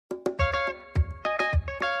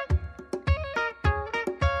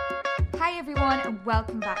everyone, and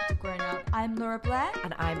welcome back to Grown Up. I'm Laura Blair.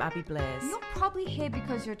 And I'm Abby Blaze. You're probably here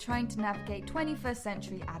because you're trying to navigate 21st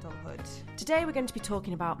century adulthood. Today we're going to be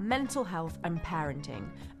talking about mental health and parenting,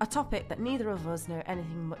 a topic that neither of us know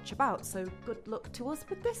anything much about, so good luck to us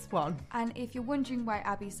with this one. And if you're wondering why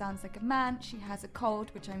Abby sounds like a man, she has a cold,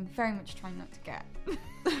 which I'm very much trying not to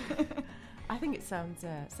get. I think it sounds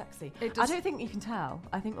sexy. It does. I don't think you can tell.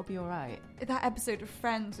 I think we'll be all right. That episode of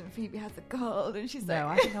Friends when Phoebe has a cold and she's No,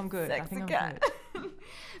 like... I think I'm good. I think I'm good.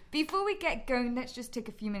 Before we get going, let's just take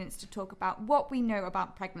a few minutes to talk about what we know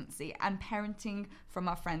about pregnancy and parenting from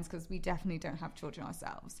our friends, because we definitely don't have children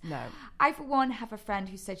ourselves. No. I, for one, have a friend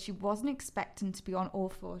who said she wasn't expecting to be on all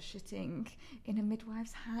fours shitting in a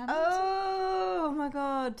midwife's hand. Oh my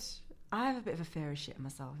God. I have a bit of a fear of shit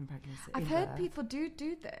myself in pregnancy. I've heard people do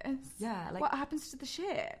this. Yeah. Like, what happens to the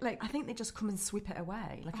shit? Like, I think they just come and sweep it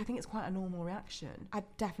away. Like, I think it's quite a normal reaction. I'd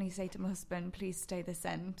definitely say to my husband, please stay this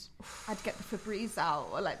end. I'd get the Febreze out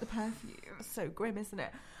or like the perfume. So grim, isn't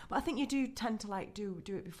it? But I think you do tend to like do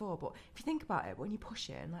it before. But if you think about it, when you push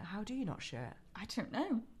it, like, how do you not shit? I don't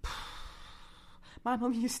know. My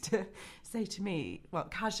mum used to say to me, well,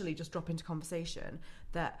 casually just drop into conversation,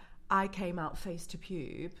 that I came out face to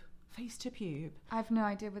pube. Face to pube. I have no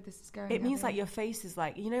idea where this is going. It means like your face is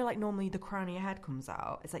like, you know, like normally the crown of your head comes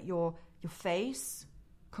out. It's like your face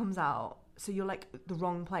comes out, so you're like the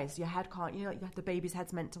wrong place. Your head can't. You know, like the baby's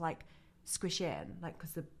head's meant to like squish in, like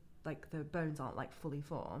because the bones aren't like fully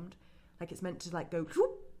formed. Like it's meant to like go,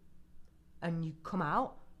 whoop, and you come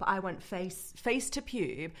out. But I went face to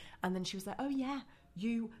pube, and then she was like, "Oh yeah,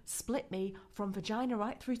 you split me from vagina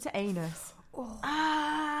right through to anus."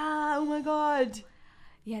 Oh my God.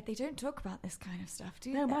 Yeah, they don't talk about this kind of stuff,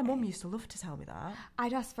 do No, they? my mum used to love to tell me that.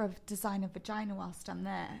 I'd ask for a designer vagina whilst I'm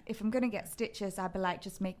there. If I'm going to get stitches, I'd be like,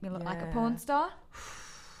 just make me look like a porn star.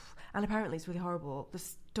 And apparently it's really horrible.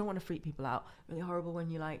 Just don't want to freak people out. Really horrible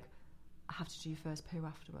when you like have to do your first poo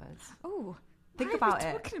afterwards. Oh, Think about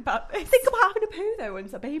it. Talking about this. Think about having a poo though when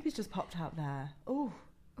a baby's just popped out there. Oh.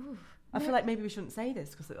 I feel like maybe we shouldn't say this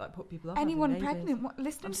because it like put people off. Anyone pregnant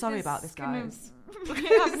listening I'm to sorry this about this, guys. Having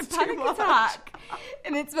a panic attack,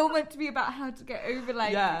 and it's all meant to be about how to get over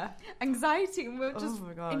like anxiety, and we're just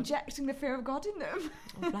injecting the fear of God in them.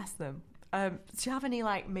 Oh, bless them. Do you have any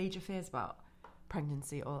like major fears about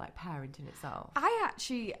pregnancy or like parenting itself? I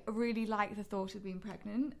actually really like the thought of being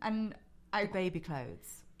pregnant, and the baby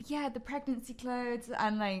clothes. Yeah, the pregnancy clothes,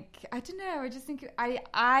 and like, I don't know, I just think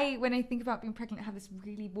I when I think about being pregnant, I have this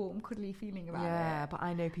really warm, cuddly feeling about it. Yeah, but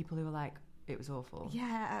I know people who are like, it was awful.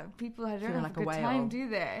 Yeah, people don't have like a good time, do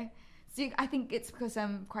they? So I think it's because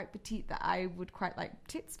I'm quite petite that I would quite like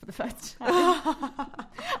tits for the first time.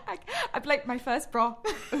 I'd like my first bra.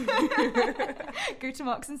 Go to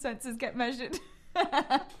Marks and Spencer's, get measured.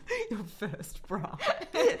 Your first bra.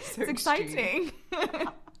 It's exciting.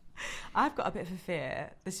 I've got a bit of a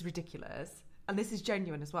fear. This is ridiculous. And this is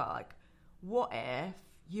genuine as well. Like, what if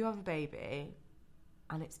you have a baby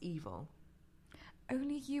and it's evil?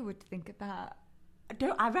 Only you would think of that.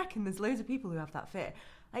 I reckon there's loads of people who have that fear.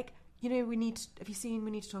 Like, you know, have you seen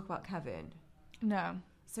We Need to Talk About Kevin? No.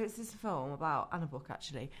 So it's this film about, and a book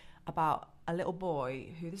actually, about a little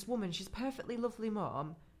boy who, this woman, she's a perfectly lovely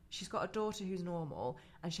mum. She's got a daughter who's normal,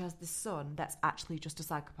 and she has this son that's actually just a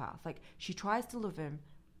psychopath. Like, she tries to love him,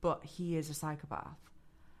 but he is a psychopath.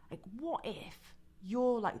 Like, what if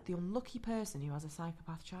you're like the unlucky person who has a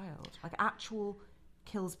psychopath child? Like, actual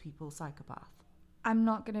kills people psychopath. I'm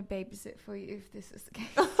not going to babysit for you if this is the case.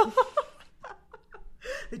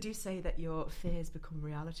 They do say that your fears become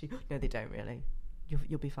reality. No, they don't really.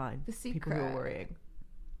 You'll be fine. The secret. People who are worrying.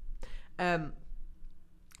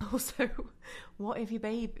 Also, what if your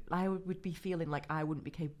baby... I would be feeling like I wouldn't be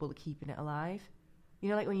capable of keeping it alive. You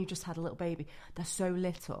know, like when you just had a little baby, they're so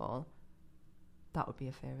little. That would be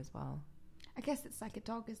a fear as well. I guess it's like a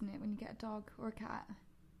dog, isn't it? When you get a dog or a cat,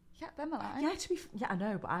 you get them alive. Yeah, I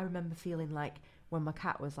know, but I remember feeling like when my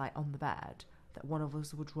cat was like on the bed, that one of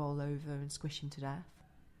us would roll over and squish him to death.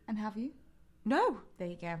 And have you? No. There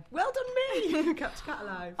you go. Well done me. Kept cat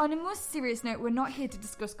alive. On a more serious note, we're not here to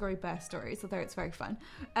discuss gory birth stories, although it's very fun,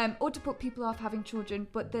 or to put people off having children,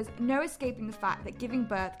 but there's no escaping the fact that giving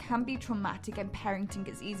birth can be traumatic and parenting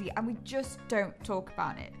is easy, and we just don't talk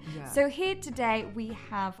about it. Yeah. So here today we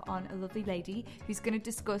have on a lovely lady who's going to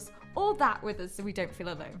discuss all that with us so we don't feel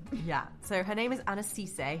alone. Yeah. So her name is Anna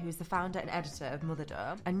Cisse, who's the founder and editor of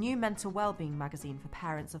Motherdom, a new mental wellbeing magazine for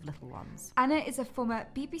parents of little ones. Anna is a former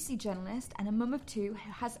BBC journalist and a mum of two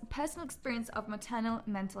who has personal experience of maternal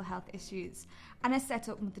mental health issues. Anna set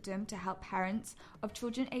up Motherdom to help parents of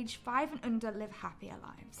children aged 5 and under live happier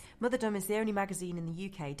lives. Motherdom is the only magazine in the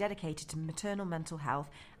UK dedicated to maternal mental health,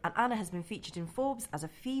 and Anna has been featured in Forbes as a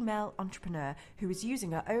female entrepreneur who is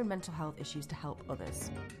using her own mental health issues to help others.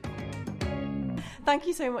 Thank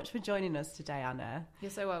you so much for joining us today, Anna. You're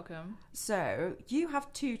so welcome. So, you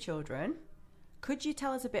have 2 children. Could you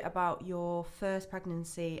tell us a bit about your first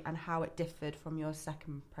pregnancy and how it differed from your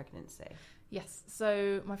second pregnancy? Yes.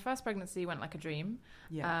 So my first pregnancy went like a dream.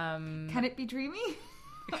 Yeah. Can it be dreamy?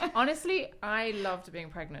 Honestly, I loved being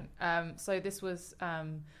pregnant. So this was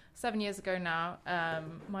 7 years ago now.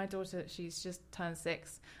 My daughter, she's just turned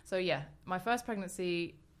 6. So yeah, my first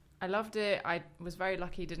pregnancy, I loved it. I was very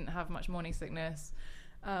lucky, didn't have much morning sickness.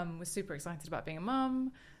 Was super excited about being a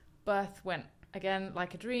mum. Birth went again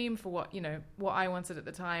like a dream for what I wanted at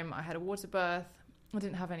the time. I had a water birth. I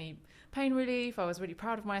didn't have any pain relief. I was really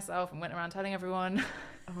proud of myself and went around telling everyone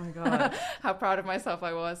Oh my God. how proud of myself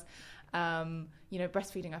I was.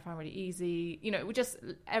 Breastfeeding I found really easy. Just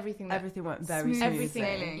everything Went very Smooth smoothly. everything.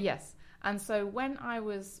 sailing. Yes. And so when I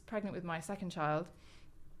was pregnant with my second child,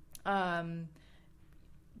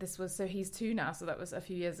 he's 2 now, so that was a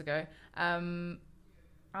few years ago.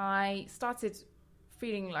 I started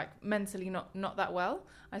feeling like mentally not that well.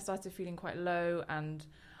 I started feeling quite low, and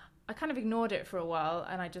I kind of ignored it for a while,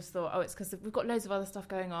 and I just thought, it's because we've got loads of other stuff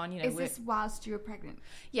going on. Is this whilst you were pregnant?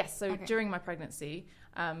 Yes, so Okay. during my pregnancy,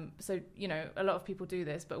 a lot of people do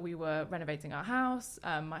this, but we were renovating our house.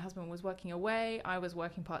 My husband was working away. I was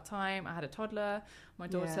working part-time. I had a toddler, my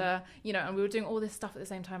daughter, and we were doing all this stuff at the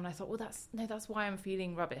same time. And I thought, that's why I'm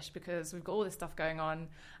feeling rubbish, because we've got all this stuff going on,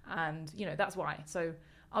 and, that's why. So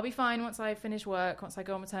I'll be fine once I finish work, once I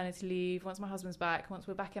go on maternity leave, once my husband's back, once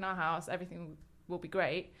we're back in our house, everything will be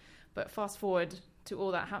great. But fast forward to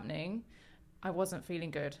all that happening, I wasn't feeling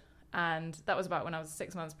good. And that was about when I was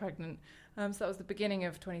 6 months pregnant. So that was the beginning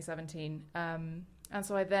of 2017. And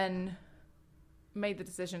so I then made the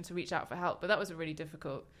decision to reach out for help. But that was a really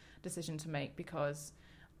difficult decision to make, because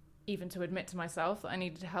even to admit to myself that I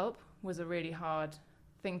needed help was a really hard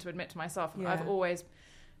thing to admit to myself. Yeah. I've always,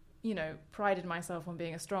 prided myself on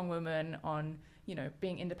being a strong woman, on,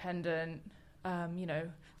 being independent.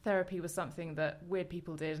 Therapy was something that weird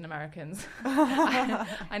people did, and Americans.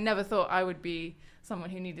 I never thought I would be someone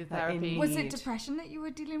who needed therapy. Was it depression that you were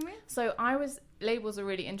dealing with? So labels are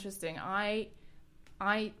really interesting. I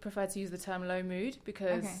prefer to use the term low mood,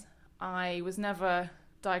 because I was never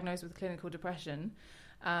diagnosed with clinical depression,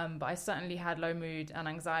 but I certainly had low mood and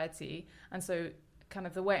anxiety. And so kind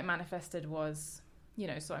of the way it manifested was,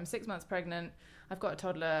 so I'm 6 months pregnant, I've got a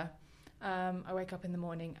toddler, I wake up in the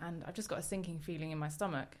morning and I've just got a sinking feeling in my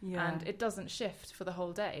stomach, and it doesn't shift for the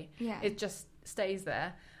whole day. Yeah. It just stays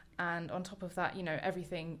there. And on top of that,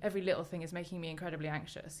 every little thing is making me incredibly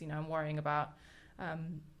anxious. I'm worrying about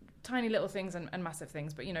tiny little things and massive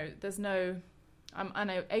things, but I'm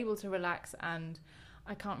unable to relax, and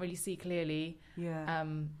I can't really see clearly. Yeah.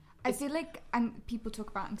 I feel like people talk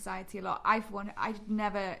about anxiety a lot. I've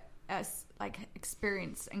never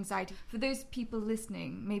experienced anxiety. For those people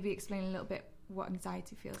listening, maybe explain a little bit what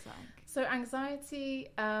anxiety feels like. So anxiety,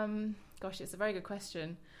 it's a very good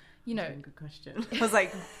question. Good question. I was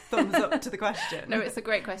like, thumbs up to the question. No, it's a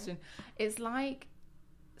great question. It's like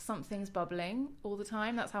something's bubbling all the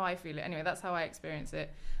time. That's how I feel it. Anyway, that's how I experience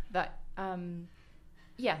it. That,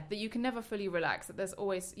 that you can never fully relax. That there's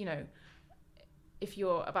always, if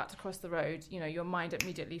you're about to cross the road, your mind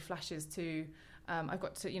immediately flashes to, I've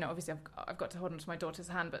got to, obviously I've got to hold on to my daughter's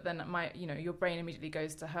hand, but then your brain immediately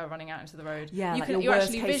goes to her running out into the road. Yeah, you worst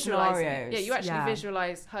actually case visualize scenarios. Yeah, you actually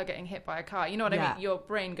visualize her getting hit by a car. You know what I mean? Your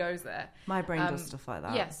brain goes there. My brain does stuff like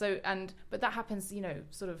that. Yeah. So but that happens,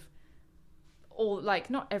 sort of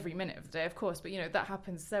not every minute of the day, of course, but that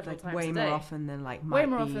happens several times way a day. more often than way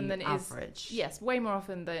more often than average. Yes, way more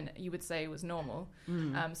often than you would say was normal.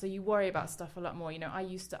 So you worry about stuff a lot more.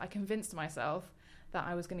 I convinced myself that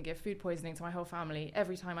I was going to give food poisoning to my whole family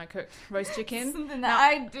every time I cooked roast chicken. Something that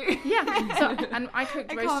I do. Yeah. So, and I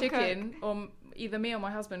cooked I roast can't chicken, or either me or my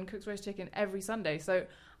husband cooks roast chicken every Sunday. So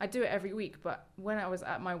I do it every week. But when I was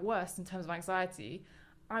at my worst in terms of anxiety,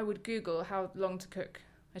 I would Google how long to cook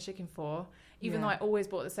a chicken for, even though I always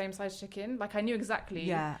bought the same size chicken. Like I knew exactly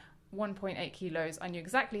 1.8 kilos. I knew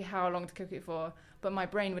exactly how long to cook it for. But my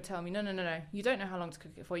brain would tell me, no, you don't know how long to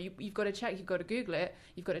cook it for. You've got to check. You've got to Google it.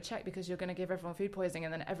 You've got to check, because you're going to give everyone food poisoning,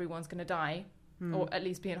 and then everyone's going to die, or at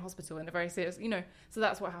least be in hospital in a very serious, So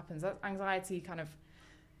that's what happens. That anxiety kind of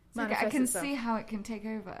manifests I can itself. see how it can take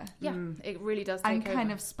over. Yeah, it really does take and over.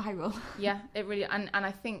 kind of spiral. Yeah, it really, and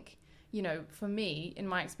I think, for me, in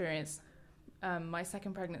my experience, my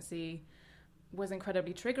second pregnancy, was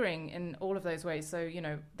incredibly triggering in all of those ways. So,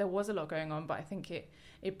 there was a lot going on, but I think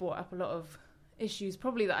it brought up a lot of issues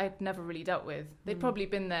probably that I'd never really dealt with. They'd probably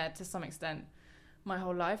been there to some extent my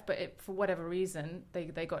whole life, but for whatever reason,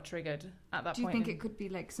 they got triggered at that point. Do you think it could be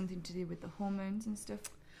like something to do with the hormones and stuff?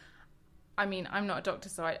 I mean, I'm not a doctor,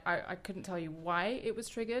 so I couldn't tell you why it was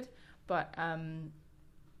triggered, but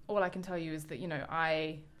all I can tell you is that,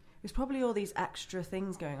 There's probably all these extra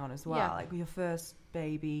things going on as well. Yeah. Like with your first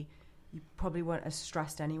baby, you probably weren't as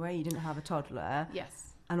stressed anyway. You didn't have a toddler.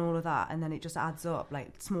 Yes. And all of that. And then it just adds up. Like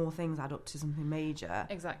small things add up to something major.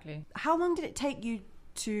 Exactly. How long did it take you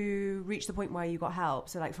to reach the point where you got help?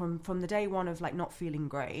 So like from the day one of like not feeling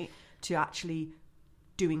great to actually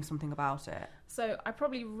doing something about it? So I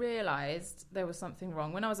probably realised there was something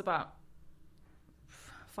wrong when I was about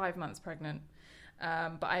 5 months pregnant.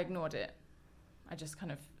 But I ignored it. I just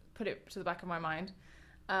kind of put it to the back of my mind.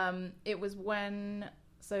 It was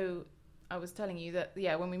so I was telling you that,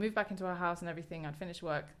 when we moved back into our house and everything, I'd finished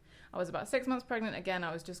work. I was about 6 months pregnant again.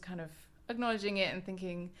 I was just kind of acknowledging it and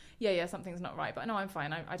thinking, something's not right. But no, I'm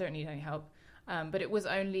fine. I don't need any help. But it was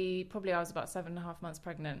only, probably I was about 7.5 months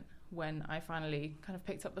pregnant when I finally kind of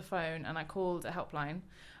picked up the phone and I called a helpline,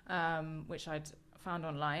 which I'd found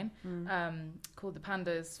online, called the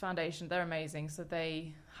Pandas Foundation. They're amazing. So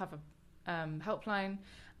they have a helpline,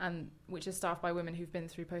 and which is staffed by women who've been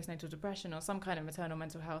through postnatal depression or some kind of maternal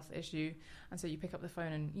mental health issue. And so you pick up the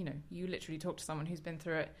phone and, you literally talk to someone who's been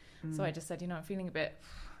through it. So I just said, I'm feeling a bit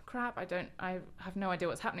crap. I have no idea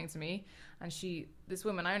what's happening to me. And this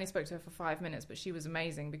woman, I only spoke to her for 5 minutes, but she was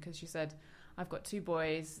amazing because she said, I've got 2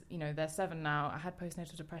 boys, they're 7 now. I had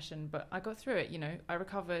postnatal depression, but I got through it. I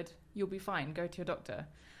recovered. You'll be fine. Go to your doctor.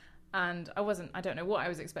 And I don't know what I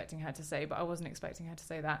was expecting her to say, but I wasn't expecting her to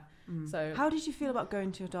say that. So how did you feel about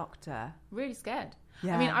going to your doctor? Really scared.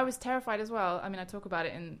 Yeah. I mean, I was terrified as well. I mean, I talk about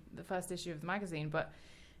it in the first issue of the magazine, but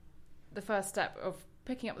the first step of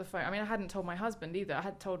picking up the phone, I mean, I hadn't told my husband either. I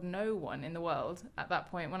had told no one in the world at that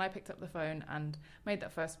point. When I picked up the phone and made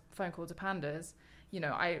that first phone call to Pandas,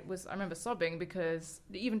 I remember sobbing because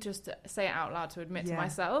even just to say it out loud, to admit to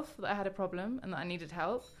myself that I had a problem and that I needed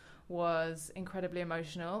help, was incredibly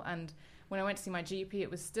emotional. And when I went to see my GP, it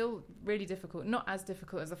was still really difficult. Not as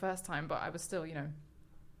difficult as the first time, but I was still,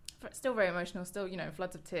 still very emotional, still,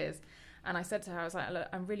 floods of tears. And I said to her, I was like, look,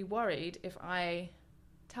 I'm really worried if I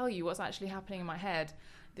tell you what's actually happening in my head,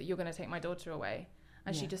 that you're going to take my daughter away.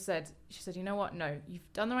 And she said, you know what? No,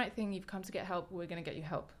 you've done the right thing. You've come to get help. We're going to get you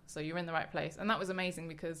help. So you're in the right place. And that was amazing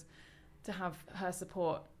because to have her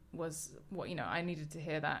support was what, I needed to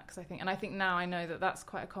hear that. Because I think now I know that that's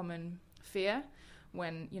quite a common fear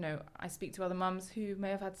when, I speak to other mums who may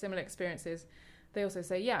have had similar experiences. They also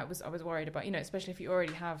say, I was worried about, especially if you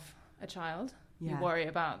already have a child, you worry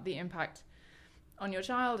about the impact on your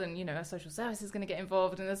child, and a social service is going to get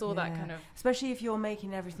involved, and there's all that kind of, especially if you're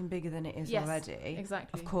making everything bigger than it is already.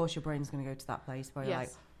 Exactly. Of course your brain's going to go to that place where you're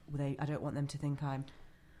like, I don't want them to think I'm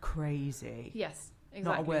crazy. Yes, exactly.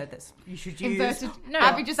 Not a word that you should use. That's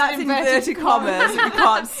inverted commas that you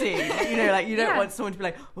can't see. You don't want someone to be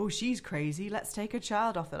like, oh, she's crazy, let's take her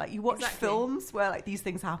child off her. Like you watch films where like these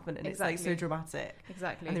things happen and it's like so dramatic.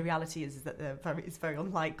 Exactly. And the reality is that it's very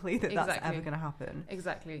unlikely that that's ever going to happen.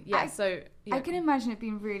 Exactly. Yeah. I can imagine it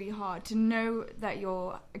being really hard to know that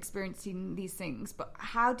you're experiencing these things, but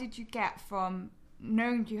how did you get from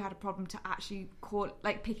knowing you had a problem to actually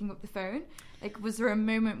picking up the phone? Like, was there a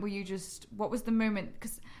moment where what was the moment?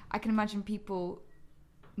 Because I can imagine people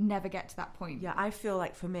never get to that point. Yeah, I feel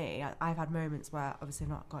like for me, I've had moments where, obviously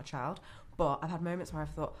I've not got a child, but I've had moments where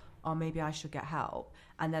I've thought, oh, maybe I should get help.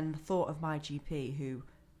 And then the thought of my GP, who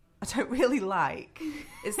I don't really like,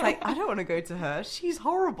 it's like, I don't want to go to her. She's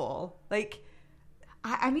horrible. Like,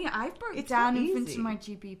 I mean, I've broke down in front of my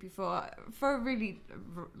GP before for a really,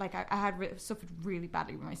 I had suffered really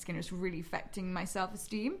badly with my skin. It was really affecting my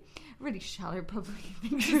self-esteem. Really shallow, probably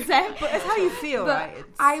thing to say. But it's how you feel, right?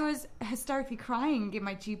 I was hysterically crying in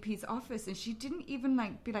my GP's office, and she didn't even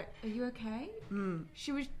be like, "Are you okay?"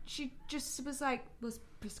 She just was like, "We'll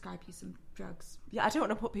prescribe you some drugs." Yeah, I don't want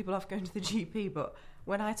to put people off going to the GP, but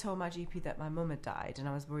when I told my GP that my mum had died and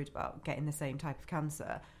I was worried about getting the same type of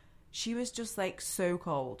cancer, she was just so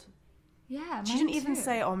cold. Yeah, she didn't even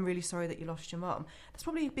say, "Oh, I'm really sorry that you lost your mum." That's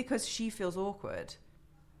probably because she feels awkward,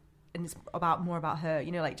 and it's more about her,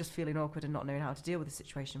 just feeling awkward and not knowing how to deal with the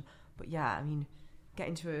situation. But yeah, I mean,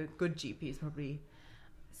 getting to a good GP is probably.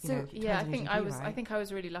 I think I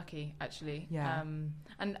was really lucky actually. Yeah.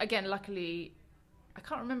 And again, luckily, I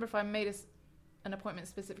can't remember if I made an appointment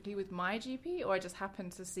specifically with my GP, or I just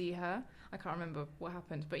happened to see her. I can't remember what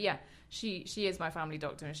happened, but yeah, she is my family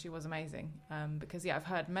doctor, and she was amazing. Because I've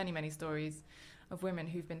heard many stories of women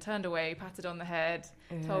who've been turned away, patted on the head,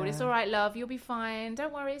 told it's all right, love, you'll be fine,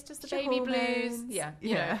 don't worry, it's just the baby blues. Yeah,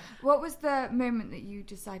 you know. What was the moment that you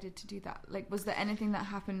decided to do that? Like, was there anything that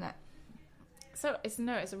happened that? So it's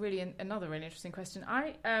another really interesting question.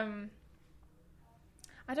 I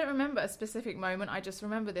don't remember a specific moment. I just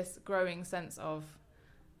remember this growing sense of,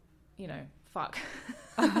 fuck.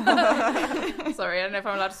 Sorry, I don't know if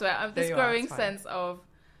I'm allowed to swear. This growing sense of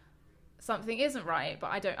something isn't right,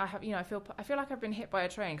 but I feel like I've been hit by a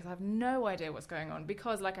train because I have no idea what's going on.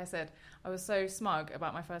 Because, like I said, I was so smug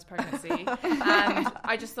about my first pregnancy, and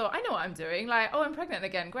I just thought, I know what I'm doing. Like, oh, I'm pregnant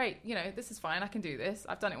again. Great, this is fine. I can do this.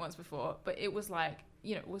 I've done it once before, but it was like,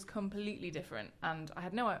 it was completely different, and I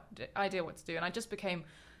had no idea what to do. And I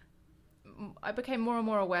became more and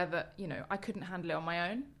more aware that I couldn't handle it on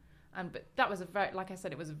my own, but that was like I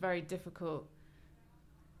said, it was a very difficult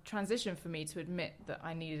transition for me to admit that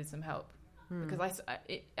I needed some help, because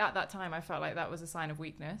at that time I felt like that was a sign of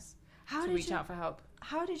weakness to reach out for help.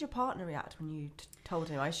 How did your partner react when you told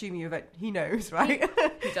him? I assume he knows, right?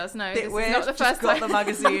 He does know. Bit This weird, is not the first got time. the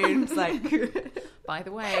magazine. It's like, by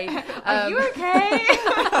the way, Are you okay?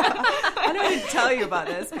 I know I didn't tell you about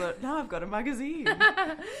this, but now I've got a magazine.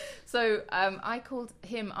 So I called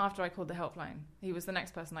him after I called the helpline. He was the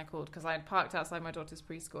next person I called because I had parked outside my daughter's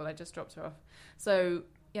preschool. I just dropped her off. So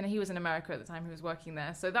he was in America at the time. He was working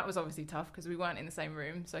there. So that was obviously tough because we weren't in the same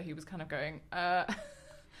room. So he was kind of going,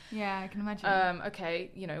 Yeah, I can imagine.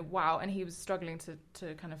 okay, wow. And he was struggling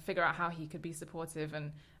to kind of figure out how he could be supportive.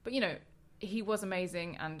 But he was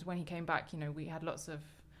amazing. And when he came back, we had lots of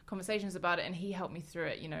conversations about it, and he helped me through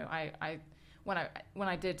it. When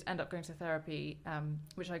I did end up going to therapy,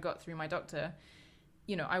 which I got through my doctor,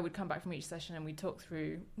 I would come back from each session and we'd talk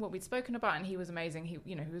through what we'd spoken about, and he was amazing. He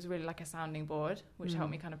was really like a sounding board, which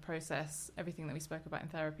helped me kind of process everything that we spoke about in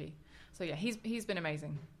therapy. So yeah, he's been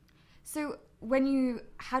amazing. So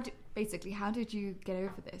how did you get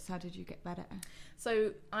over this? How did you get better?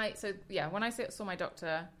 So when I saw my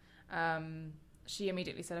doctor, she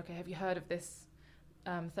immediately said, okay, have you heard of this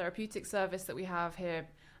therapeutic service that we have here?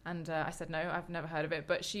 And I said, no, I've never heard of it,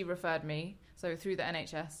 but she referred me, so through the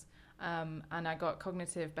NHS, and I got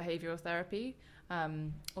cognitive behavioural therapy,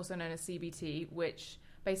 also known as CBT, which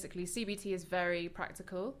basically CBT is very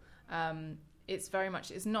practical.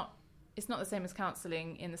 It's not the same as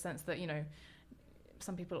counselling in the sense that,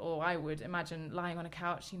 some people, or I would imagine, lying on a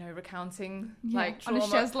couch, recounting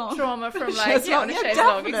trauma from like on a chaise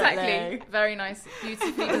longue. Exactly. Very nice,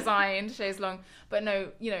 beautifully designed chaise longue. But no,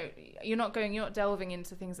 you're not delving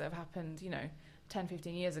into things that have happened, 10,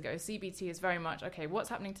 15 years ago. CBT is very much, okay, what's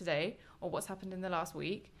happening today, or what's happened in the last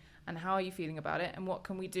week, and how are you feeling about it, and what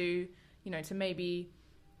can we do, to maybe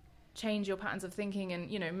change your patterns of thinking and,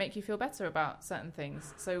 make you feel better about certain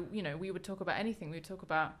things. So, we would talk about anything. We would talk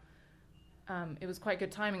about, it was quite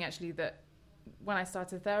good timing actually that when I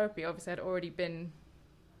started therapy, obviously I'd already been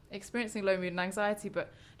experiencing low mood and anxiety,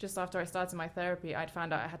 but just after I started my therapy, I'd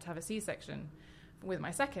found out I had to have a C-section with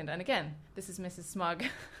my second. And again, this is Mrs. Smug.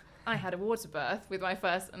 I had a water birth with my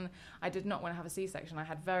first, and I did not want to have a C-section. I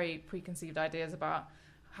had very preconceived ideas about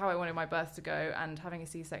how I wanted my birth to go, and having a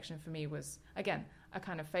C-section for me was, again, a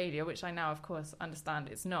kind of failure, which I now, of course, understand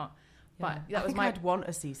it's not. But that was I'd want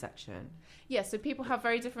a C-section. Yeah, so people have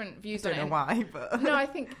very different views on it. I don't know why, but... No, I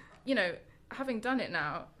think, having done it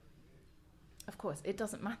now, of course, it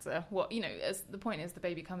doesn't matter what, as the point is the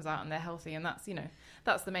baby comes out and they're healthy, and that's,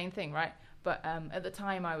 that's the main thing, right? But at the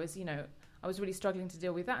time I was really struggling to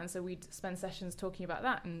deal with that, and so we'd spend sessions talking about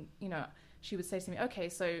that, and, she would say to me, okay,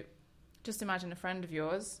 so just imagine a friend of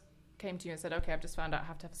yours came to you and said, okay, I've just found out I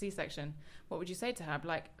have to have a C-section. What would you say to her? I'd be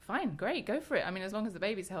like, fine, great, go for it. I mean, as long as the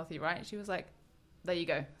baby's healthy, right? She was like, there you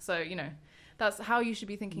go. So, that's how you should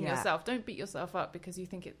be thinking yourself. Don't beat yourself up because you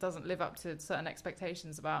think it doesn't live up to certain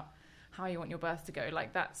expectations about how you want your birth to go.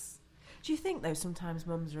 Like, that's... Do you think, though, sometimes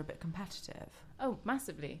mums are a bit competitive? Oh,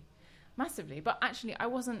 massively. But actually, I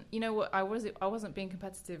wasn't, I wasn't being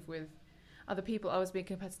competitive with other people. I was being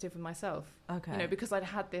competitive with myself. Okay. Because I'd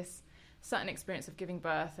had this certain experience of giving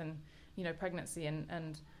birth and, pregnancy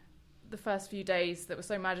and the first few days that were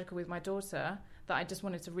so magical with my daughter that I just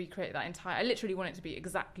wanted to recreate that I literally want it to be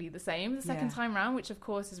exactly the same the second time round, which of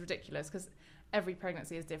course is ridiculous because every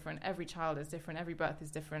pregnancy is different, every child is different, every birth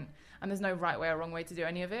is different, and there's no right way or wrong way to do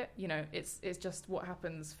any of it. It's just what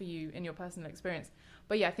happens for you in your personal experience.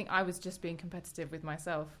 But yeah, I think I was just being competitive with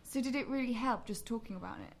myself. So did it really help just talking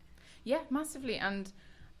about it? Yeah, massively. And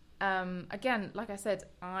again, like I said,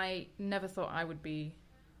 I never thought I would be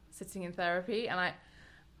sitting in therapy, and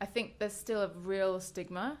I think there's still a real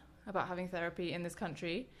stigma about having therapy in this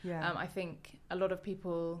country. Yeah. I think a lot of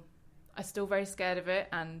people are still very scared of it,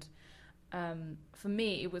 and for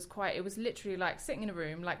me, it was literally like sitting in a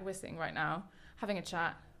room, like we're sitting right now, having a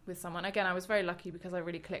chat with someone. Again, I was very lucky because I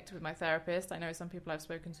really clicked with my therapist. I know some people I've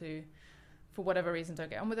spoken to, for whatever reason, don't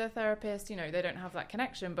get on with their therapist. You know, they don't have that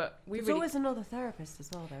connection, but There's always another therapist as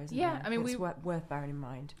well, though, isn't yeah, there? I mean, it's worth bearing in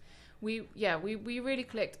mind. We really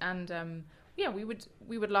clicked, and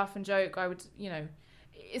we would laugh and joke. I would, you know,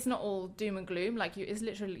 it's not all doom and gloom. Like it's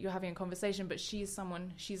literally you're having a conversation, but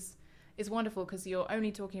it's wonderful because you're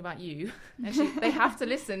only talking about you, and they have to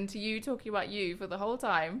listen to you talking about you for the whole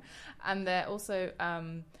time, and they're also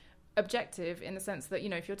objective in the sense that, you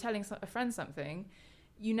know, if you're telling a friend something,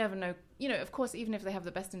 you never know, you know, of course, even if they have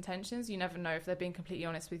the best intentions, you never know if they're being completely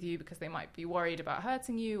honest with you because they might be worried about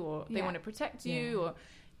hurting you, or they want to protect you,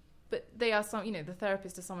 but they are the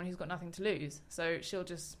therapist is someone who's got nothing to lose. So she'll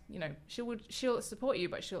just, you know, she'll support you,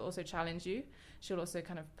 but she'll also challenge you. She'll also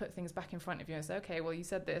kind of put things back in front of you and say, okay, well, you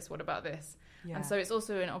said this, what about this? Yeah. And so it's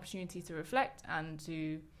also an opportunity to reflect and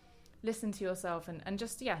to listen to yourself, and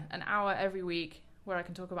just, an hour every week where I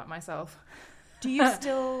can talk about myself. Do you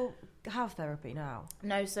still have therapy now?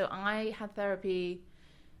 No, so I had therapy.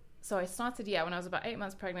 So I started, when I was about 8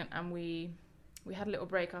 months pregnant, and we had a little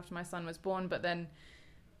break after my son was born, but then,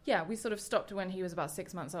 we sort of stopped when he was about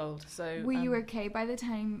 6 months old. So were you okay by the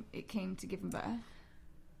time it came to giving birth?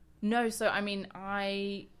 No, so I mean,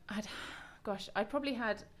 I probably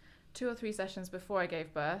had 2 or 3 sessions before I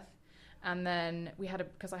gave birth, and then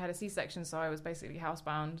because I had a C-section, so I was basically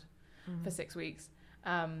housebound for 6 weeks.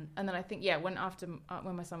 And then I think, when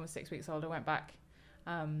my son was 6 weeks old, I went back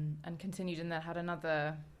and continued, and then had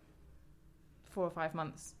another 4 or 5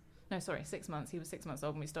 months. No, sorry, 6 months. He was 6 months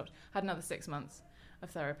old when we stopped. Had another 6 months of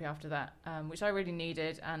therapy after that, which I really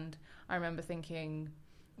needed. And I remember thinking,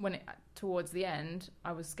 towards the end,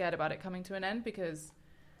 I was scared about it coming to an end, because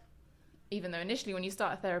even though initially when you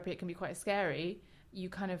start a therapy it can be quite scary, you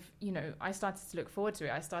kind of, you know, I started to look forward to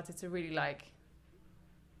it. I started to really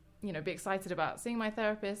be excited about seeing my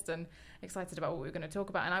therapist and excited about what we were going to talk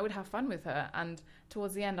about, and I would have fun with her. And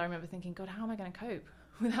towards the end I remember thinking, God, how am I going to cope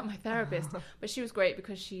without my therapist? But she was great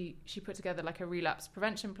because she put together like a relapse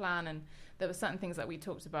prevention plan, and there were certain things that we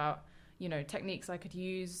talked about, you know, techniques I could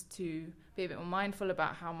use to be a bit more mindful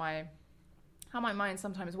about how my mind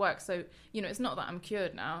sometimes works. So, you know, it's not that I'm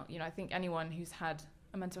cured now. You know, I think anyone who's had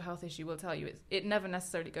a mental health issue will tell you it never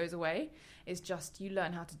necessarily goes away. It's just you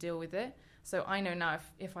learn how to deal with it. So I know now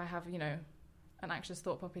if I have, you know, an anxious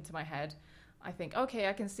thought pop into my head, I think, okay,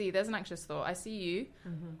 I can see there's an anxious thought. I see you.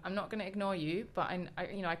 Mm-hmm. I'm not going to ignore you, but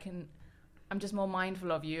I'm just more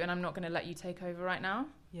mindful of you, and I'm not going to let you take over right now.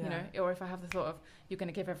 Yeah. You know, or if I have the thought of you're going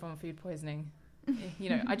to give everyone food poisoning, you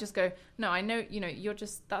know, I just go, no, I know, you know,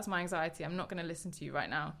 that's my anxiety. I'm not going to listen to you right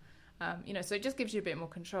now. You know, so it just gives you a bit more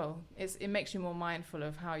control. It makes you more mindful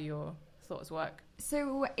of how your thoughts work.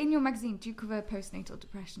 So in your magazine, do you cover postnatal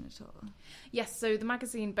depression at all? Yes, so the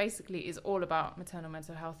magazine basically is all about maternal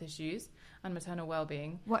mental health issues and maternal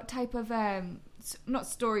well-being. What type of, not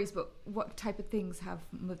stories, but what type of things have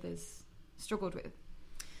mothers struggled with?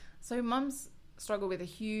 So mums struggle with a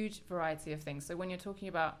huge variety of things. So when you're talking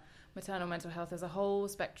about maternal mental health, there's a whole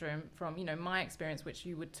spectrum from, you know, my experience, which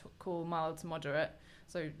you would call mild to moderate,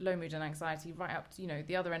 so low mood and anxiety, right up to, you know,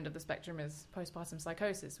 the other end of the spectrum is postpartum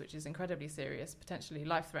psychosis, which is incredibly serious, potentially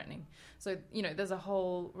life-threatening. So, you know, there's a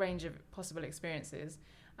whole range of possible experiences.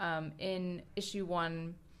 In issue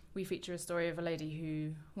 1, we feature a story of a lady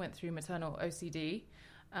who went through maternal OCD,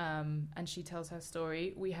 and she tells her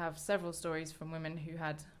story. We have several stories from women who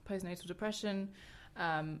had postnatal depression,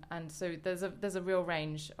 and so there's a real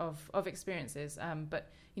range of experiences. But,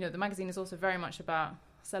 you know, the magazine is also very much about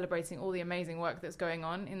celebrating all the amazing work that's going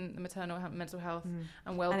on in the maternal mental health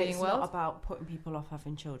and well-being world. And it's not about putting people off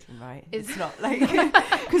having children, right? It's not like,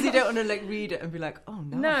 because you don't want to like read it and be like, oh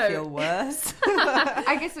no, I feel worse.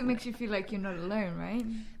 I guess it makes you feel like you're not alone, right?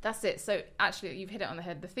 That's it. So actually you've hit it on the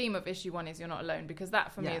head. The theme of issue 1 is you're not alone, because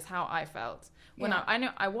that for me is how I felt when I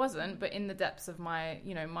know I wasn't, but in the depths of my,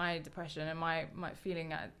 you know, my depression and my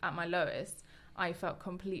feeling at my lowest, I felt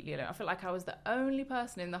completely alone. I felt like I was the only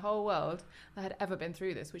person in the whole world that had ever been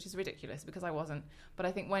through this, which is ridiculous because I wasn't. But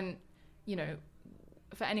I think when, you know,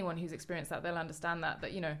 for anyone who's experienced that, they'll understand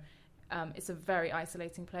that, you know, it's a very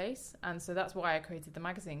isolating place. And so that's why I created the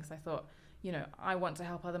magazine, because I thought, you know, I want to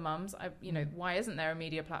help other mums. You know, why isn't there a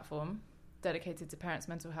media platform dedicated to parents'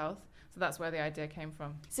 mental health? So that's where the idea came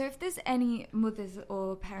from. So if there's any mothers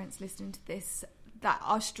or parents listening to this that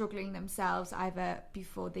are struggling themselves, either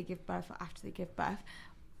before they give birth or after they give birth,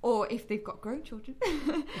 or if they've got grown children,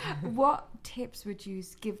 what tips would you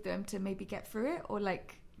give them to maybe get through it or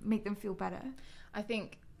like make them feel better? I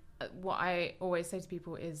think what I always say to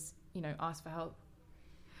people is, you know, ask for help.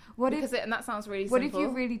 And that sounds really simple. What if you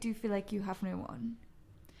really do feel like you have no one?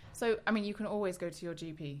 So, I mean, you can always go to your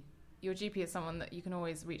GP. Your GP is someone that you can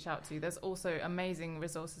always reach out to. There's also amazing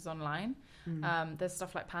resources online. There's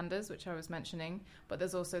stuff like Pandas, which I was mentioning, but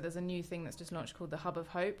there's a new thing that's just launched called the Hub of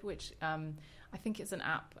Hope, which I think it's an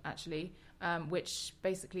app actually, which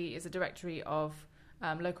basically is a directory of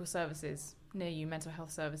local services near you, mental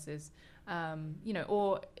health services. You know,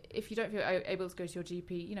 or if you don't feel able to go to your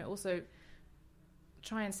GP, you know, also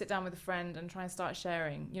try and sit down with a friend and try and start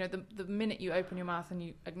sharing. You know, the minute you open your mouth and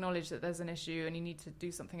you acknowledge that there's an issue and you need to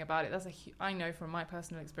do something about it, I know from my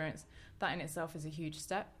personal experience that in itself is a huge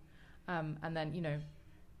step. And then, you know,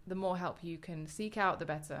 the more help you can seek out, the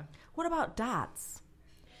better. What about dads?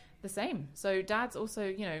 The same. So dads also,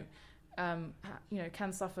 you know,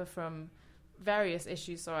 can suffer from various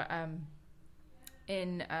issues. So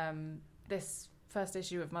in this first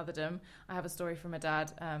issue of Motherdom, I have a story from a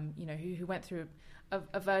dad, you know, who went through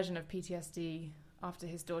a version of PTSD after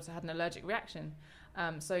his daughter had an allergic reaction.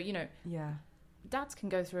 So, you know, dads can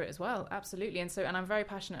go through it as well, absolutely. And I'm very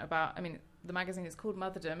passionate about, I mean, the magazine is called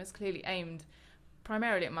Motherdom. It's clearly aimed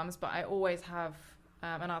primarily at mums, but I always have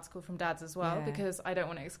an article from dads as well, because I don't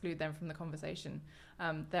want to exclude them from the conversation.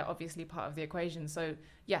 They're obviously part of the equation. So,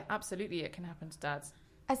 yeah, absolutely it can happen to dads.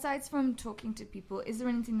 Aside from talking to people, is there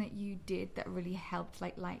anything that you did that really helped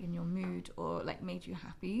like lighten your mood or like made you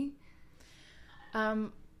happy?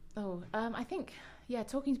 I think,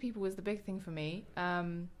 talking to people was the big thing for me.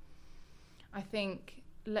 I think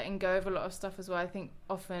letting go of a lot of stuff as well. I think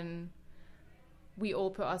often we all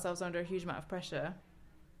put ourselves under a huge amount of pressure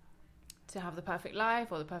to have the perfect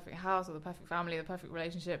life or the perfect house or the perfect family, the perfect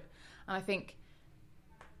relationship. And I think,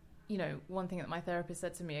 you know, one thing that my therapist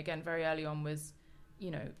said to me again very early on was,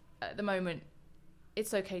 you know, at the moment,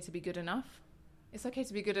 it's okay to be good enough. It's okay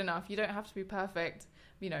to be good enough. You don't have to be perfect.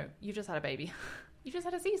 You know, you've just had a baby. You've just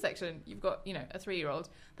had a C-section. You've got, you know, a 3-year-old.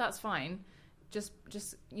 That's fine. Just,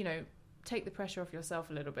 you know, take the pressure off yourself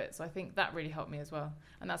a little bit. So I think that really helped me as well.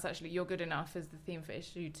 And that's actually You're Good Enough is the theme for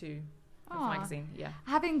issue 2 of the magazine. Yeah.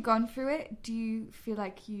 Having gone through it, do you feel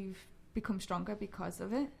like you've become stronger because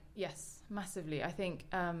of it? Yes, massively. I think...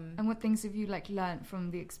 and what things have you like learned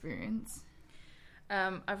from the experience?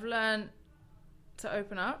 I've learned to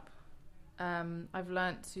open up. I've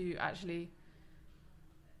learned to actually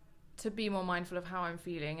to be more mindful of how I'm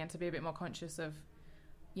feeling and to be a bit more conscious of,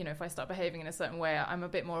 you know, if I start behaving in a certain way, I'm a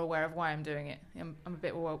bit more aware of why I'm doing it. I'm a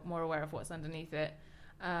bit more aware of what's underneath it.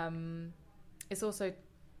 It's also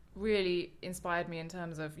really inspired me in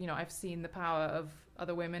terms of, you know, I've seen the power of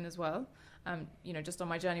other women as well. You know, just on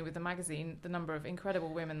my journey with the magazine, the number of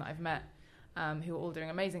incredible women that I've met who are all doing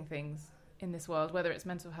amazing things in this world, whether it's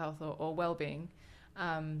mental health or well-being,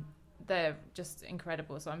 they're just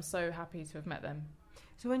incredible. So I'm so happy to have met them.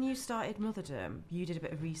 So when you started Motherdom, you did a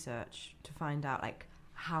bit of research to find out like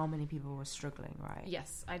how many people were struggling, right?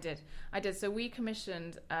 Yes, I did. So we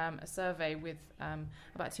commissioned a survey with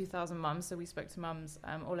about 2,000 mums. So we spoke to mums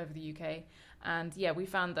all over the UK. And yeah, we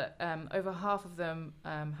found that over half of them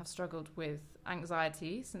have struggled with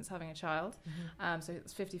anxiety since having a child. Mm-hmm. So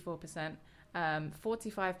it's 54%.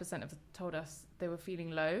 45% of them told us they were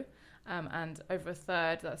feeling low. And over a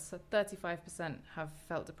third, that's 35%, have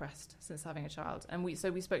felt depressed since having a child. And we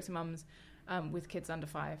spoke to mums with kids under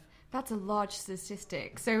 5. That's a large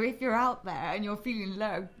statistic. So if you're out there and you're feeling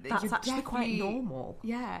low, that's actually quite normal.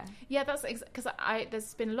 Yeah. Yeah, that's because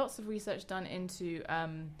there's been lots of research done into,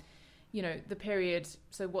 you know, the period,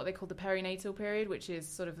 so what they call the perinatal period, which is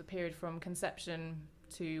sort of the period from conception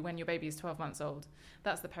to when your baby is 12 months old.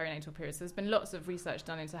 That's the perinatal period. So there's been lots of research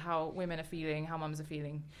done into how women are feeling, how mums are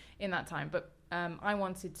feeling in that time. But I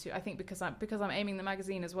wanted to, I think because I'm aiming the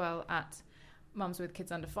magazine as well at mums with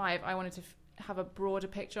kids under 5, I wanted to have a broader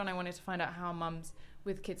picture, and I wanted to find out how mums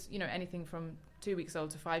with kids, you know, anything from 2 weeks old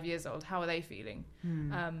to 5 years old, how are they feeling?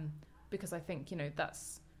 Because I think, you know,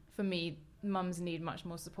 that's, for me, mums need much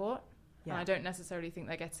more support. Yeah. And I don't necessarily think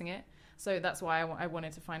they're getting it. So that's why I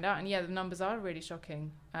wanted to find out. And yeah, the numbers are really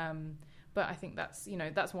shocking. But I think that's, you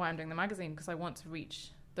know, that's why I'm doing the magazine, because I want to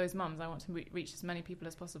reach those mums. I want to reach as many people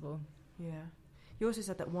as possible. Yeah. You also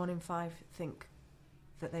said that 1 in 5 think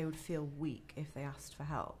that they would feel weak if they asked for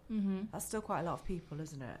help. Mm-hmm. That's still quite a lot of people,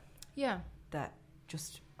 isn't it? Yeah. That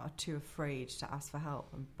just are too afraid to ask for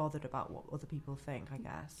help and bothered about what other people think, I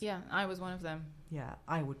guess. Yeah, I was one of them. Yeah,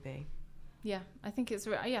 I would be. Yeah, I think it's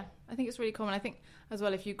really common. I think as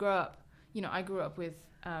well, if you grow up, I grew up with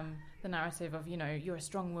the narrative of, you're a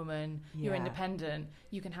strong woman, you're independent,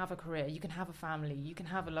 you can have a career, you can have a family, you can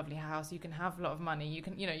have a lovely house, you can have a lot of money, you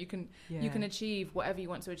can achieve whatever you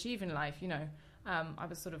want to achieve in life. I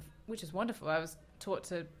was sort of, which is wonderful. I was taught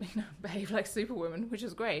to behave like superwoman, which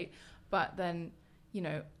is great. But then,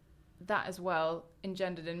 that as well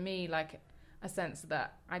engendered in me like a sense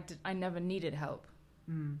that I never needed help.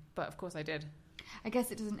 But of course I did. I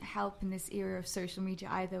guess it doesn't help in this era of social media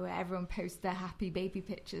either, where everyone posts their happy baby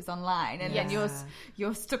pictures online, and then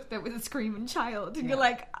you're stuck there with a screaming child, and you're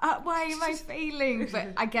like, why am I failing?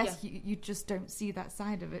 But I guess you just don't see that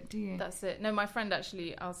side of it, do you? That's it. No, my friend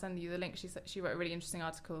actually, I'll send you the link. She wrote a really interesting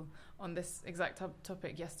article on this exact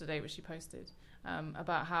topic yesterday, which she posted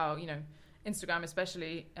about how Instagram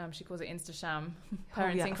especially, she calls it Instasham,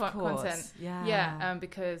 parenting content.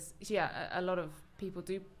 Because a lot of people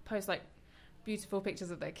do post like beautiful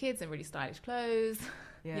pictures of their kids in really stylish clothes,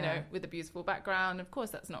 with a beautiful background. Of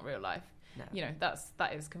course, that's not real life. No.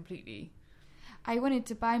 That is completely. I wanted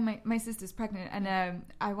to buy my sister's pregnant, and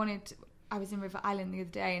I was in River Island the other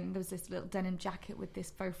day, and there was this little denim jacket with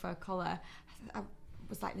this faux fur collar. I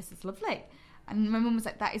was like, this is lovely. And my mum was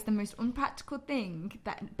like, that is the most unpractical thing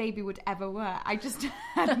that baby would ever wear. I just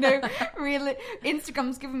had no real...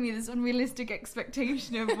 Instagram's given me this unrealistic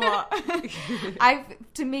expectation of what...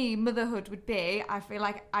 To me, motherhood would be, I feel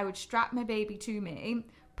like I would strap my baby to me,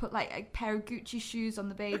 put like a pair of Gucci shoes on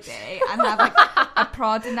the baby, and have like a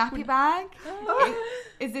Prada nappy bag.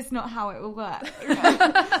 Is this not how it will work?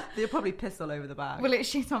 They'll probably piss all over the bag. Will it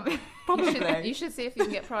shit on me? Probably. You should see if you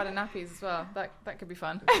can get Prada nappies as well. That could be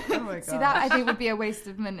fun. Oh my god. See, that I think would be a waste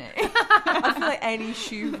of money. I feel like any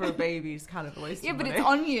shoe for a baby is kind of a waste of money. Yeah, but it's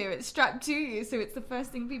on you. It's strapped to you, so it's the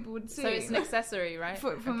first thing people would see. So it's an accessory, right?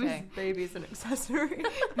 Baby is an accessory.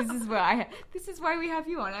 This is why we have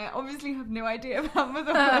you on. I obviously have no idea about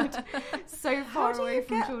motherhood. So far away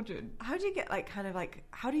from children. How do you get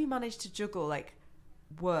how do you manage to juggle like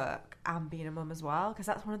work and being a mum as well? Because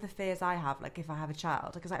that's one of the fears I have, like if I have a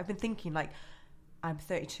child, because I've been thinking like I'm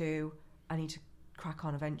 32, I need to crack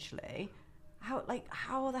on eventually. How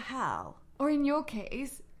the hell? Or in your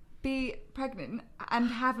case, be pregnant and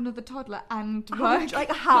have another toddler and work.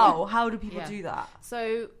 How do people do that?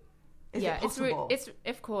 So is it possible? It's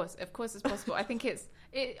of course it's possible. I think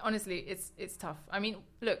honestly it's tough. I mean,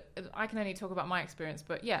 look, I can only talk about my experience,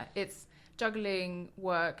 but it's juggling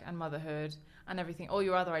work and motherhood and everything, all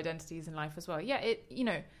your other identities in life as well.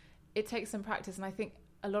 It takes some practice, and I think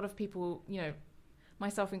a lot of people,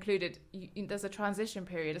 myself included, there's a transition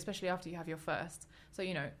period, especially after you have your first. So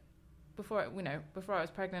before I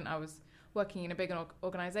was pregnant, I was working in a big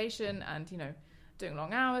organization and doing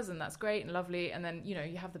long hours, and that's great and lovely. And then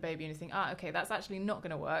you have the baby and you think, okay, that's actually not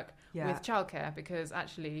going to work with childcare, because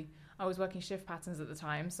actually I was working shift patterns at the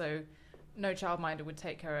time, so no childminder would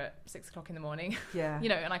take her at 6 o'clock in the morning.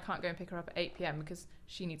 And I can't go and pick her up at 8 p.m. because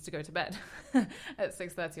she needs to go to bed at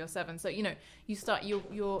 6:30 or 7. So you start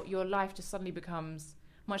your life just suddenly becomes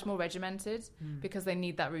much more regimented because they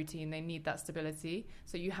need that routine, they need that stability.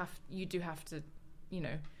 So you do have to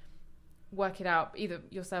work it out either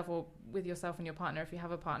yourself or with yourself and your partner if you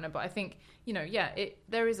have a partner. But I think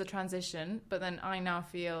there is a transition, but then I now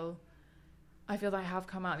feel that I have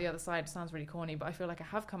come out the other side. It sounds really corny, but I feel like I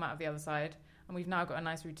have come out of the other side, and we've now got a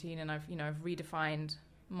nice routine, and I've redefined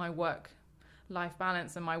my work-life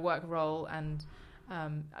balance and my work role. And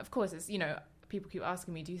of course, it's people keep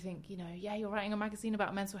asking me, do you think you're writing a magazine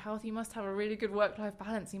about mental health, you must have a really good work-life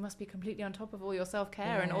balance, you must be completely on top of all your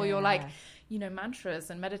self-care and all your mantras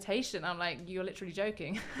and meditation. I'm like, you're literally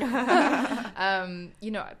joking.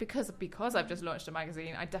 Because I've just launched a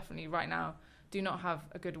magazine, I definitely right now do not have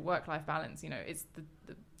a good work-life balance. It's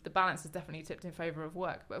the balance is definitely tipped in favor of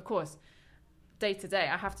work. But of course, day to day,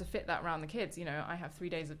 I have to fit that around the kids. I have 3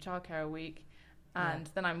 days of childcare a week, and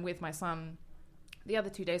then I'm with my son the other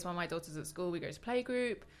 2 days while my daughter's at school. We go to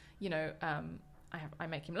playgroup. I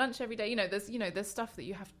make him lunch every day. There's stuff that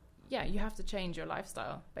you have to change your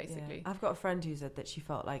lifestyle, basically. Yeah. I've got a friend who said that she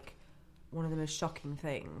felt like one of the most shocking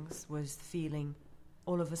things was feeling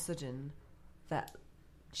all of a sudden that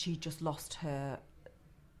she just lost her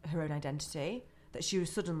own identity, that she was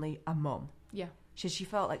suddenly a mum. Yeah. She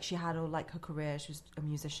felt like she had all her career, she was a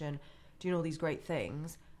musician, doing all these great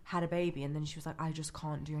things, had a baby, and then she was like, I just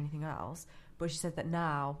can't do anything else. But she said that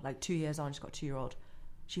now, 2 years on, she's got a 2-year-old,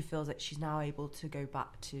 she feels that she's now able to go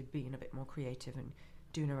back to being a bit more creative and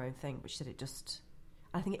doing her own thing. But she said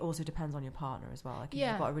I think it also depends on your partner as well. If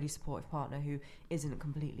you've got a really supportive partner who isn't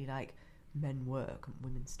completely men work and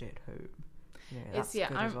women stay at home. that's It's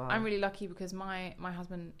good as well. I'm really lucky because my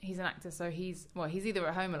husband, he's an actor, so he's either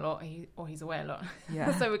at home a lot or he's away a lot.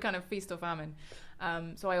 Yeah. So we're kind of feast or famine.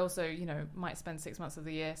 So I also, might spend 6 months of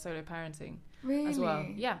the year solo parenting Really? as well.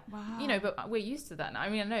 Yeah. Wow. But we're used to that now. I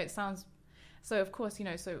mean, I know it sounds so, of course,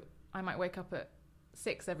 so I might wake up at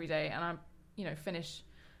 6 every day and I'm, finish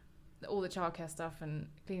all the childcare stuff and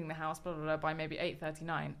cleaning the house, blah, blah, blah, by maybe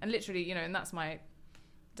 8:39. And literally, and that's my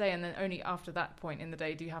day. And then only after that point in the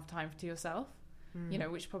day do you have time to yourself,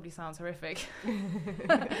 which probably sounds horrific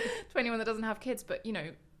to anyone that doesn't have kids. But,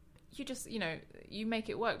 you just, you make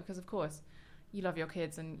it work because, of course, you love your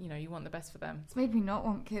kids and, you want the best for them. It's made me not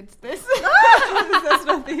want kids, this. That's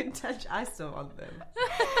not the intention. I still want them.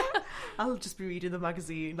 I'll just be reading the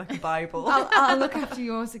magazine like a Bible. I'll look after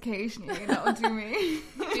yours occasionally. That'll do me.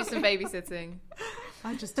 Do some babysitting.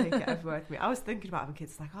 I just take it everywhere with me. I was thinking about having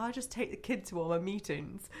kids, like, I'll just take the kid to all my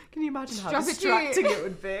meetings. Can you imagine how distracting it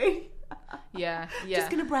would be? Yeah. Just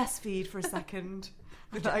going to breastfeed for a second.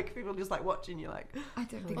 With, like, people just, like, watching you, like... I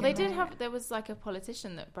don't think Well, they did have... There was, like, a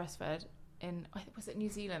politician that breastfed in... Was it New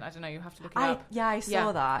Zealand? I don't know. You have to look it up. Yeah, I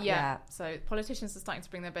saw that. Yeah. So politicians are starting to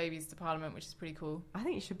bring their babies to Parliament, which is pretty cool. I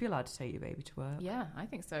think you should be allowed to take your baby to work. Yeah, I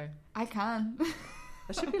think so. I can.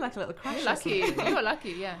 There should be, like, a little crash. You're lucky. You're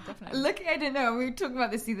lucky, yeah, definitely. Lucky, I don't know. We were talking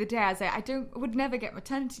about this the other day. I was like, would never get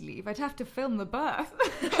maternity leave. I'd have to film the birth.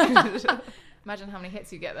 Imagine how many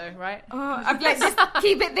hits you get, though, right? Oh, I'd be like, just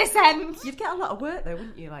keep it this end. You'd get a lot of work, though,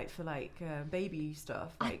 wouldn't you? Like, for, like, baby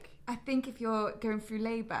stuff. Like, I think if you're going through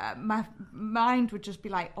labour, my mind would just be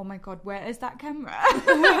like, oh my God, where is that camera?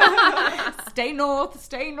 Stay north.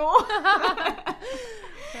 Can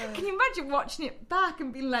you imagine watching it back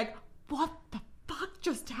and being like, what the fuck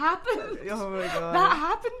just happened? oh my God. That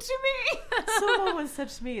happened to me. Someone once said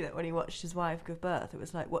to me that when he watched his wife give birth, it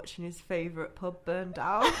was like watching his favourite pub burn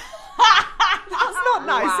down. That's not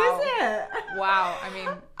nice, Wow. is it? Wow, I mean...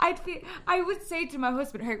 I would say to my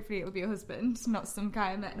husband, hopefully it will be a husband, not some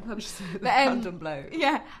guy I met in a pub. But, Random bloke.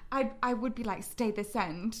 Yeah, I would be like, stay this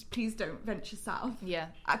end. Please don't venture south. Yeah.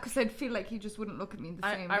 Because I'd feel like he just wouldn't look at me the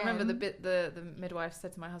same way. I remember the midwife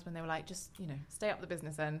said to my husband, they were like, just, stay up the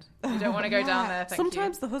business end. You don't want to go down there, thank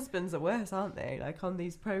Sometimes you. the husbands are worse, aren't they? Like on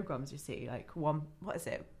these programmes you see, like one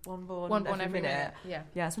born every minute. Yeah.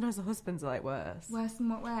 Yeah, sometimes the husbands are like worse. Worse in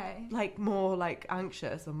what way? Like more like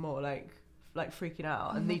anxious and more like freaking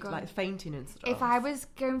out and my need God. like fainting and stuff. If I was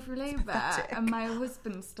going through labour pathetic. and my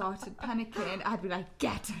husband started panicking, I'd be like,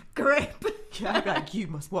 get a grip. Yeah, I'd be like, you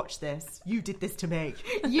must watch this. You did this to me.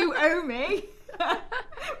 You owe me.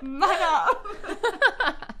 Man up.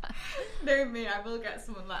 Know me, I will get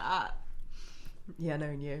someone like that. Yeah,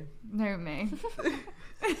 knowing you. Know me.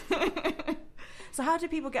 So how do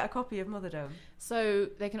people get a copy of Motherdom? So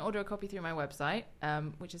they can order a copy through my website,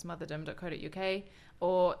 which is motherdom.co.uk,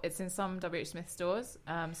 or it's in some WH Smith stores.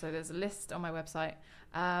 So there's a list on my website.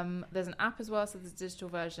 There's an app as well, so there's a digital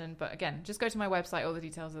version. But again, just go to my website. All the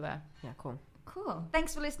details are there. Yeah, cool. Cool.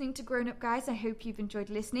 Thanks for listening to Grown Up Guys. I hope you've enjoyed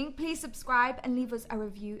listening. Please subscribe and leave us a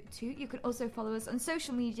review too. You can also follow us on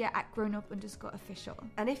social media at grownup_official.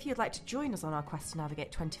 And if you'd like to join us on our quest to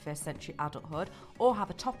navigate 21st century adulthood or have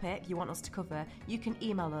a topic you want us to cover, you can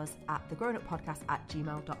email us at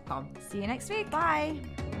thegrawnuppodcast@gmail.com. See you next week. Bye.